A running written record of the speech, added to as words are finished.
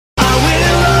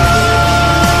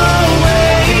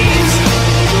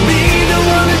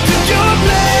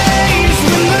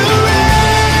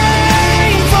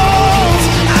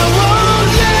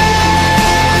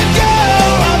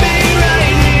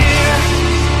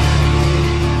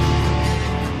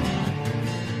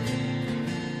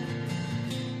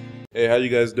Hey, how you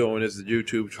guys doing? It's the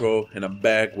YouTube Troll, and I'm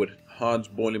back with Hans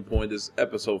Boiling Point. This is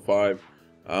episode 5.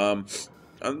 I'm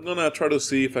gonna try to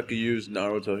see if I can use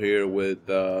Naruto here with,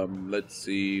 let's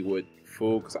see, with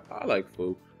Fu, because I like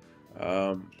Fu.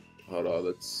 Hold on,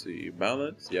 let's see,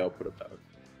 balance? Yeah, I'll put it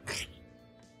back.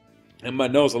 And my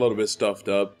nose a little bit stuffed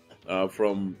up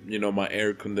from, my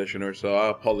air conditioner, so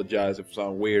I apologize if it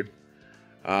sounds weird.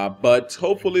 But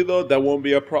hopefully, though, that won't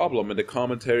be a problem, and the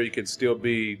commentary can still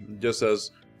be just as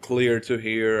clear to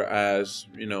hear as,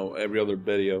 every other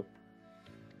video.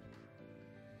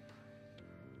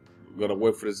 I'm gonna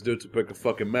wait for this dude to pick a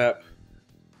fucking map.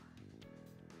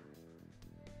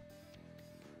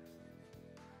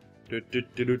 I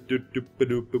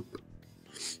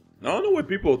don't know why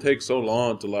people take so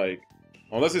long to, like,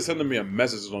 unless they're sending me a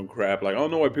message on crap, like, I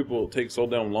don't know why people take so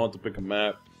damn long to pick a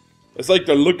map. It's like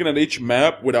they're looking at each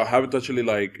map without having to actually,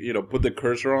 like, put the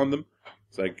cursor on them.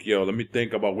 It's like, yo, let me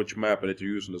think about which map I need to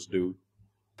use on this dude.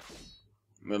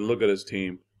 And then look at his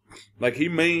team. Like, he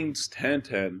mains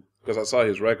 10-10, because I saw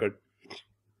his record.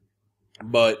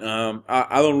 But,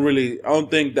 I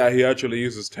don't think that he actually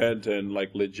uses 10-10,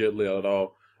 like, legitly at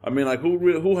all. I mean, like,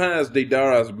 who has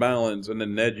Deidara as balance and then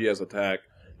Neji as attack?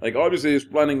 Like, obviously he's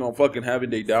planning on fucking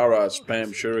having Deidara spam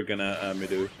Shuriken at me,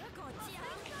 dude.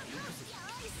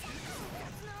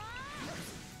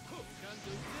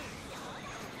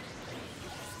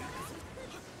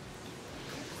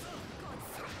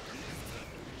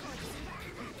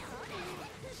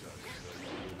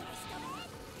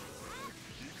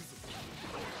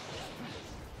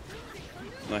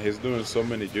 Now, he's doing so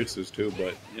many jutsus too,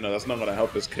 but, that's not gonna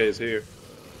help his case here.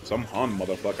 So I'm Han,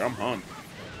 motherfucker, I'm Han.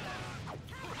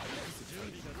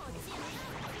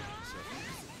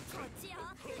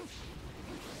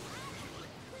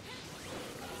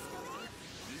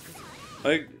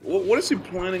 Like, what is he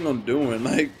planning on doing?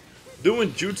 Like,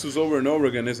 doing jutsus over and over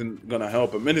again isn't gonna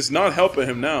help him. And it's not helping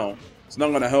him now. It's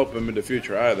not gonna help him in the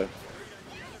future either.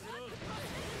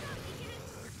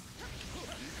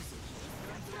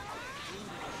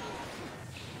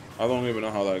 I don't even know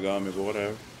how that got me, but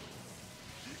whatever.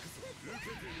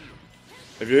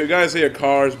 If you guys hear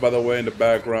cars, by the way, in the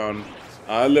background,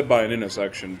 I live by an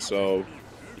intersection, so,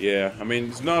 yeah. I mean,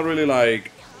 it's not really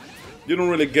like, you don't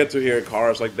really get to hear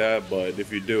cars like that, but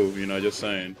if you do, just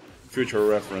saying, future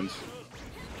reference.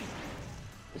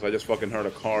 Because I just fucking heard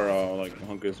a car, like,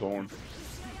 honk his horn.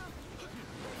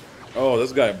 Oh,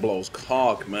 this guy blows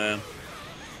cock, man.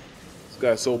 This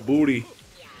guy's so booty.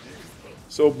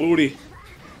 So booty.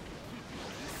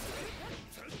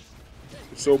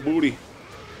 So booty.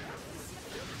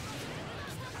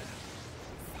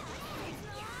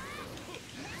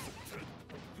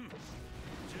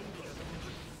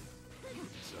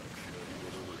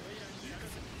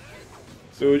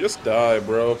 Dude, just die,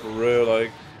 bro, for real. Like,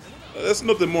 there's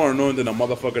nothing more annoying than a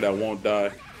motherfucker that won't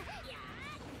die.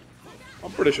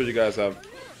 I'm pretty sure you guys have.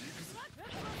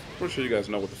 Pretty sure you guys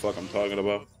know what the fuck I'm talking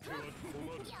about.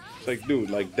 It's like,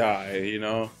 dude, like, die,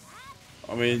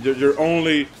 I mean, you're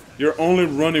only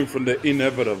running from the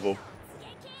inevitable.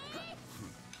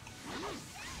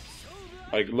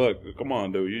 Like, look, come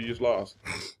on, dude, you just lost.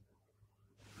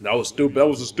 That was stupid. That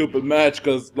was a stupid match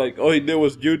because, like, all he did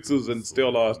was jutsus and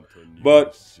still lost.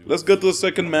 But let's get to the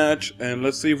second match and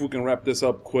let's see if we can wrap this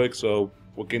up quick so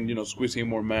we can, squeeze in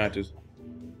more matches.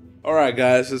 All right,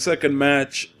 guys, the second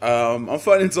match. I'm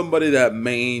fighting somebody that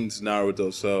mains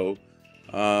Naruto, so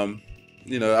I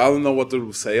don't know what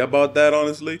to say about that,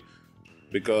 honestly,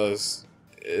 because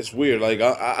it's weird. Like,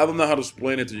 I don't know how to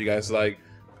explain it to you guys. Like,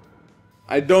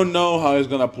 I don't know how he's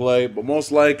gonna play, but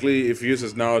most likely, if he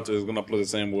uses Naruto, he's gonna play the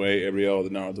same way every other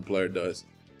Naruto player does.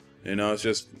 It's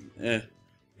just,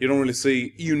 you don't really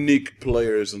see unique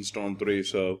players in Storm 3,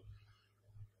 so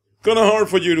kind of hard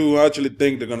for you to actually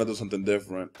think they're gonna do something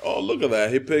different. Oh, look at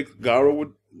that! He picked Gaara with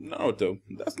Naruto.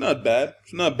 That's not bad.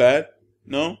 It's not bad.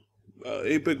 No.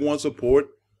 He picked one support,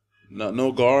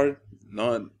 no guard,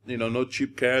 no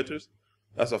cheap characters.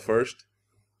 That's a first.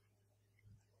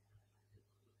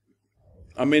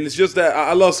 I mean, it's just that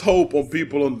I lost hope on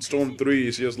people on Storm 3.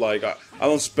 It's just like, I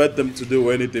don't expect them to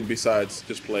do anything besides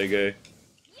just play gay.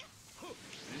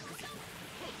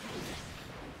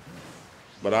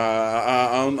 But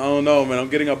I don't know, man. I'm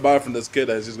getting a vibe from this kid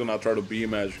that's just gonna try to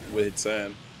B-match with his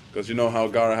sand. Because you know how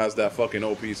Gaara has that fucking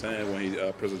OP sand when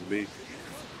he presses B.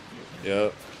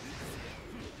 Yep.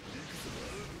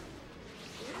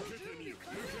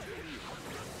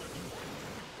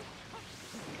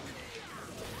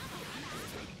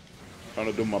 Trying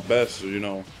to do my best,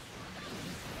 so,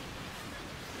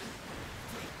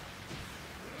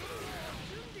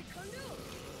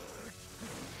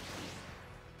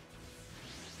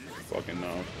 Fucking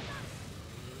no.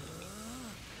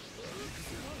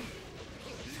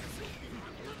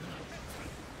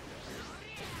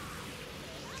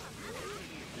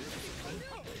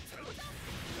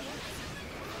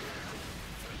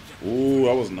 Ooh,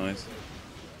 that was nice.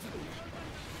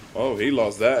 Oh, he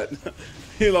lost that.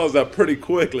 He lost that pretty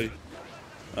quickly.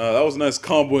 That was a nice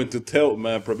combo into tilt,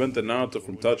 man. Prevented Naruto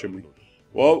from touching me.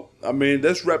 Well, I mean,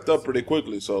 this wrapped up pretty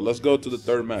quickly, so let's go to the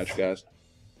third match, guys.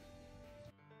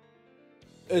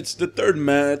 It's the third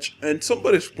match, and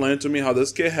somebody explained to me how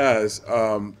this kid has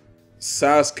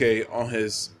Sasuke on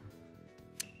his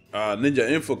Ninja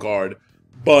Info card,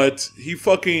 but he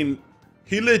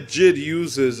legit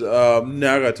uses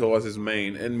Nagato as his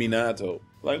main and Minato.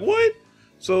 Like, what?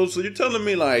 So you're telling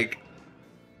me, like,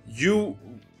 you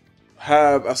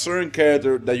have a certain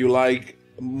character that you like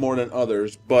more than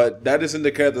others, but that isn't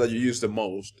the character that you use the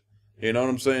most. You know what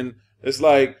I'm saying? It's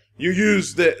like you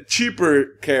use the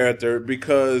cheaper character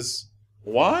because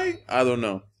why? I don't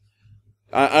know.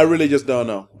 I really just don't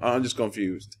know. I'm just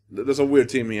confused. There's a weird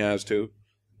team he has too,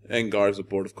 and guard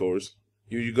support, of course.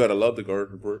 You gotta love the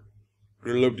guard support.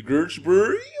 You love the guard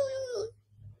support.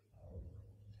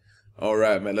 All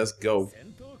right, man. Let's go.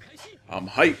 I'm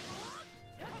hyped.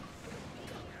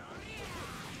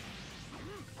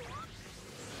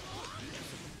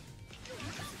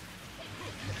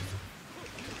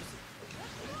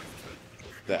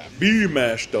 That B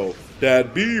mash though.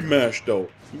 That B mash though.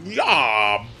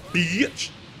 Yeah, bitch.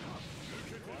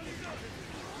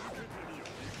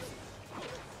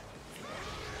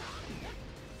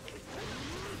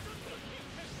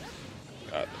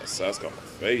 God, that Sasuke on my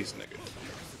face, nigga.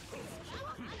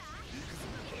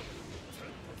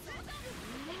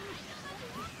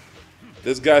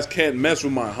 These guys can't mess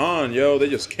with my Han, yo. They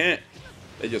just can't.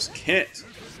 They just can't.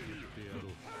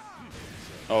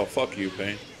 Oh, fuck you,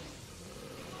 Pain.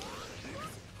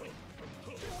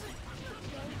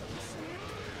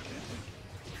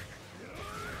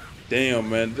 Damn,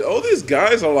 man. All these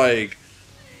guys are like...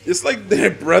 It's like they're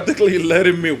practically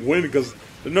letting me win because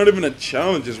they're not even a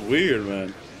challenge. It's weird,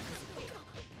 man.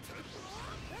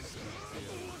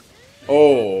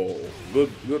 Oh, good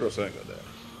Rasengan there.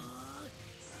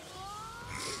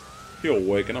 He'll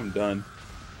awaken. I'm done.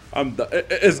 I'm done.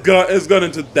 It's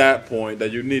gotten to that point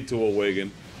that you need to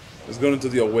awaken. It's gotten to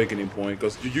the awakening point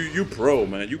because you pro,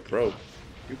 man. You pro.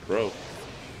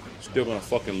 Still gonna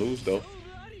fucking lose though.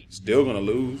 Still gonna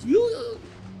lose.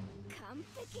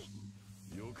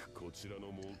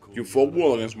 You fought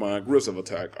well against my aggressive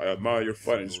attack. I admire your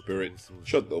fighting spirit.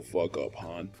 Shut the fuck up,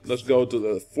 Han. Let's go to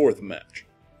the fourth match.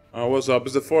 What's up?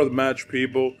 It's the fourth match,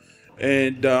 people.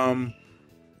 And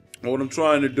what I'm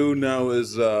trying to do now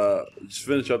is just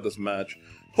finish up this match.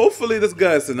 Hopefully this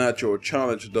guy's an actual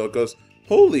challenge though, because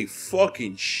holy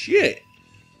fucking shit.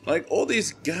 Like all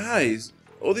these guys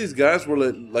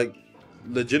were like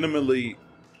legitimately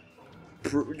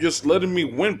just letting me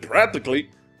win practically.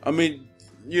 I mean,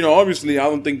 you know, obviously I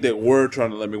don't think they were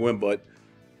trying to let me win, but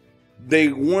they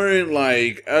weren't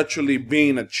like actually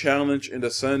being a challenge in the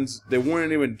sense they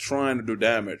weren't even trying to do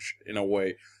damage in a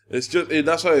way. It's just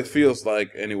that's how it feels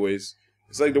like. Anyways,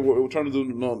 it's like they were trying to do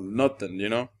nothing. You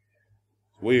know,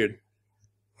 weird.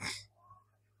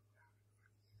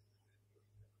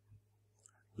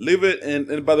 Leave it,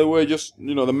 and by the way, just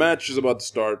you know, the match is about to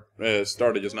start.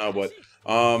 Started just now, but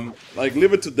like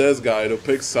leave it to this guy to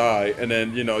pick Sai, and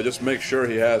then you know, just make sure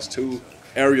he has two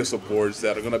area supports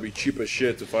that are gonna be cheap as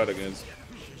shit to fight against.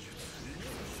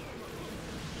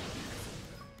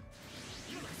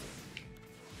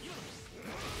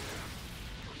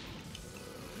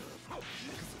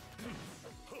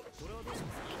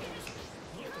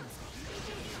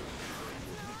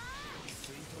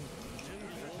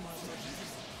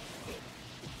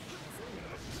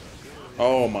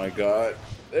 Oh my god.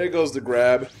 There goes the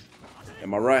grab.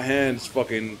 And my right hand's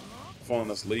fucking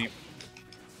falling asleep.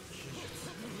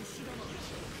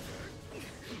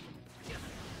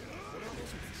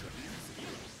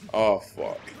 Oh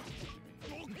fuck.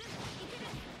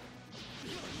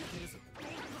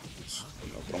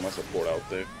 I'll throw my support out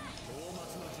there.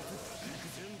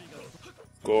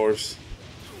 Of course.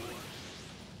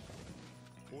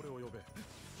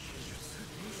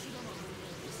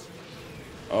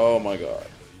 Oh my god.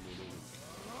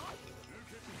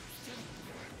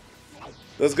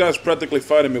 This guy's practically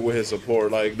fighting me with his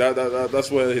support. Like that's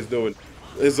what he's doing.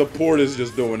 His support is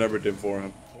just doing everything for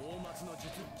him.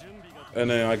 And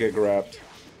then I get grabbed.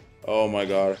 Oh my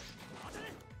god.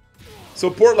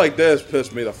 Support like this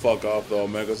pissed me the fuck off though,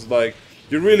 man. Cause like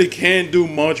you really can't do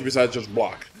much besides just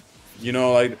block. You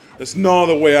know, like there's no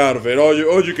other way out of it. All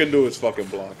you can do is fucking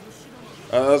block.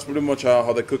 That's pretty much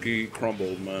how the cookie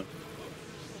crumbled, man.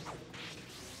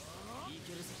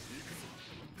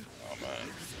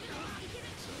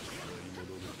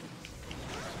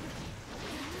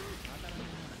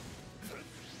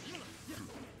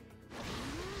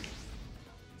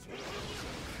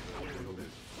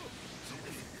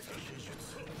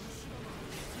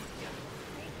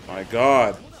 my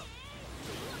god.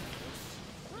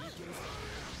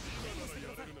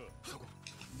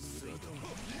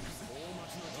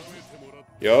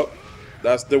 Yup.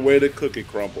 That's the way the cookie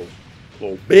crumbles.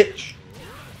 Little bitch.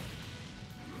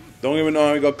 Don't even know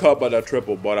how he got caught by that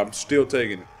triple, but I'm still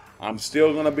taking it. I'm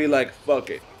still gonna be like, fuck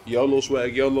it. YOLO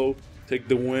swag, YOLO. Take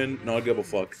the win. No, I give a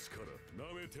fuck.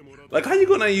 Like, how you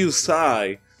gonna use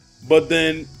Psy, but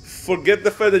then forget the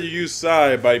fact that you use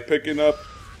Psy by picking up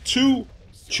 2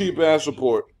 cheap-ass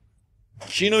support?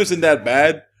 Shino isn't that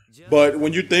bad, but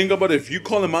when you think about it, if you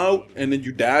call him out and then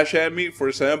you dash at me, for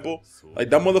example, like,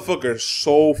 that motherfucker is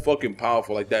so fucking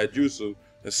powerful. Like, that jutsu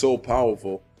is so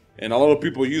powerful. And a lot of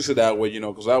people use it that way, you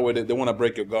know, because that way they want to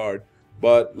break your guard.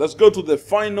 But let's go to the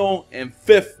final and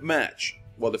 5th match.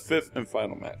 Well, the 5th and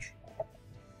final match.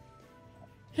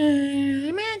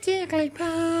 Magically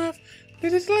puff,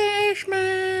 this is last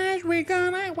match we're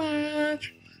gonna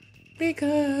watch.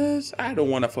 Because I don't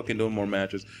want to fucking do more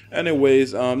matches.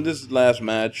 Anyways, this is the last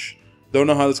match. Don't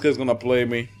know how this kid's gonna play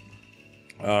me.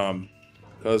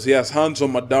 Because he has Hanzo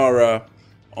Madara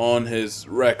on his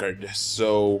record.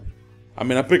 So, I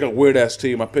mean, I picked a weird-ass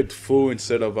team. I picked Fu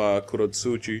instead of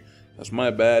Kurotsuchi. That's my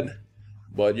bad.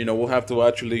 But, you know, we'll have to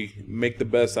actually make the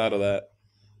best out of that.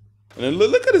 And then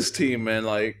look at this team, man.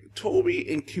 Like,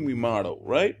 Toby and Kimimaro,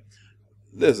 right?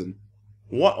 Listen,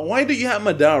 why do you have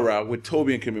Madara with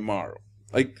Toby and Kimimaro?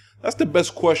 Like, that's the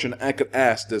best question I could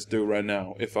ask this dude right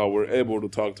now if I were able to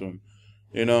talk to him.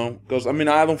 You know? Because, I mean,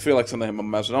 I don't feel like sending him a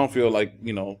message. I don't feel like,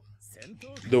 you know,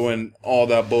 doing all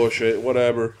that bullshit,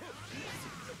 whatever.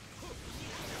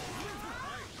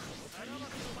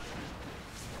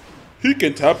 He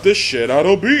can tap this shit out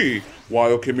of B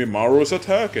while Kimimaro is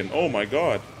attacking. Oh my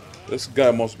god. This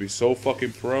guy must be so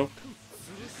fucking pro.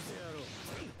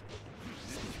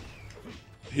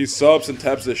 He subs and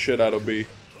taps the shit out of B.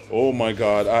 Oh my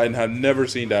god, I have never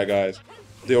seen that, guys.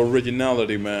 The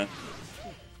originality, man.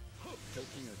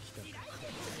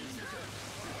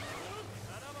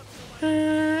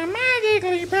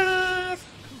 Magically puff,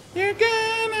 you're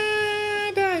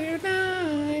gonna die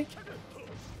tonight.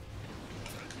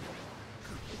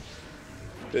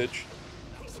 Bitch.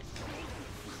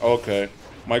 Okay.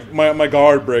 My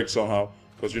guard breaks somehow.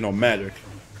 Because, you know, magic.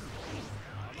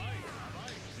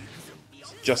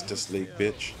 Justice League,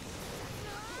 bitch.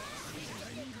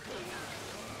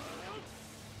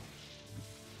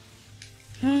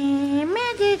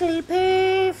 Magically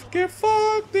puff, Get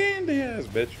fucked in the ass,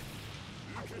 bitch.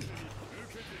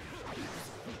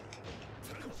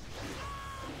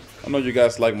 I know you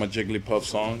guys like my Jigglypuff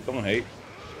song. Don't hate.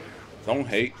 Don't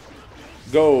hate.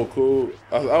 Go, cool.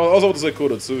 I was about to say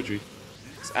Kurotsuchi.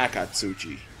 It's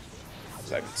Akatsuchi.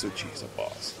 It's Akatsuchi. He's a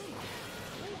boss.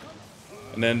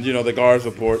 And then, you know, the guard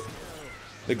support.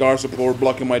 The guard support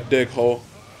blocking my dick hole.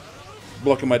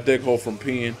 Blocking my dick hole from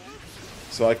peeing.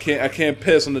 So I can't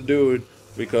piss on the dude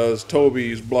because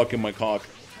Toby is blocking my cock.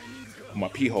 My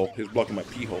pee hole. He's blocking my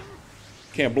pee hole.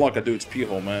 Can't block a dude's pee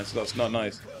hole, man. So that's not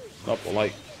nice. Not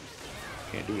polite.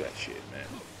 Can't do that shit, man.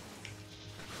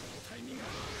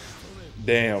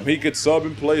 Damn, he could sub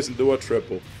in place and do a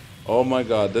triple. Oh my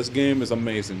god, this game is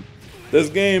amazing. This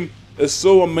game is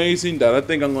so amazing that I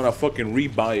think I'm gonna fucking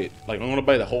rebuy it. Like, I'm gonna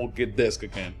buy the whole disc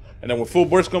again. And then when Full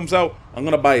Burst comes out, I'm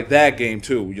gonna buy that game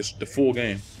too. Just the full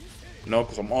game. You know,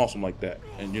 because I'm awesome like that.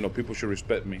 And, you know, people should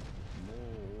respect me.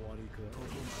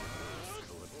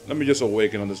 Let me just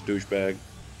awaken on this douchebag.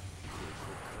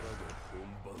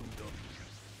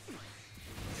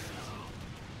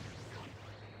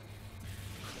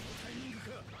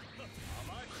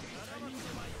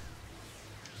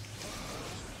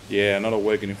 Yeah, not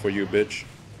awakening for you, bitch.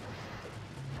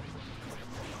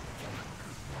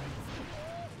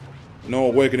 No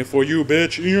awakening for you,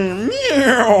 bitch.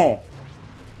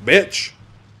 Bitch.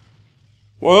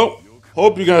 Well,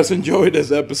 hope you guys enjoyed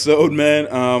this episode, man.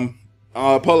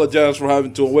 I apologize for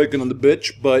having to awaken on the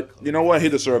bitch, but you know what? He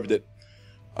deserved it.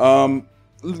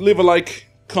 Leave a like,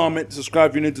 comment,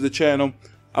 subscribe if you're new to the channel.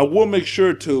 I will make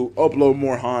sure to upload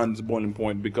more Hans Boiling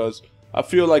Point because I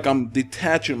feel like I'm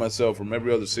detaching myself from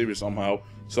every other series somehow.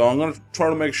 So I'm going to try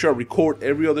to make sure I record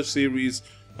every other series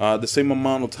the same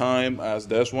amount of time as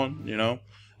this one, you know.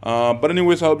 But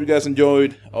anyways, I hope you guys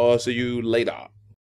enjoyed. I'll see you later.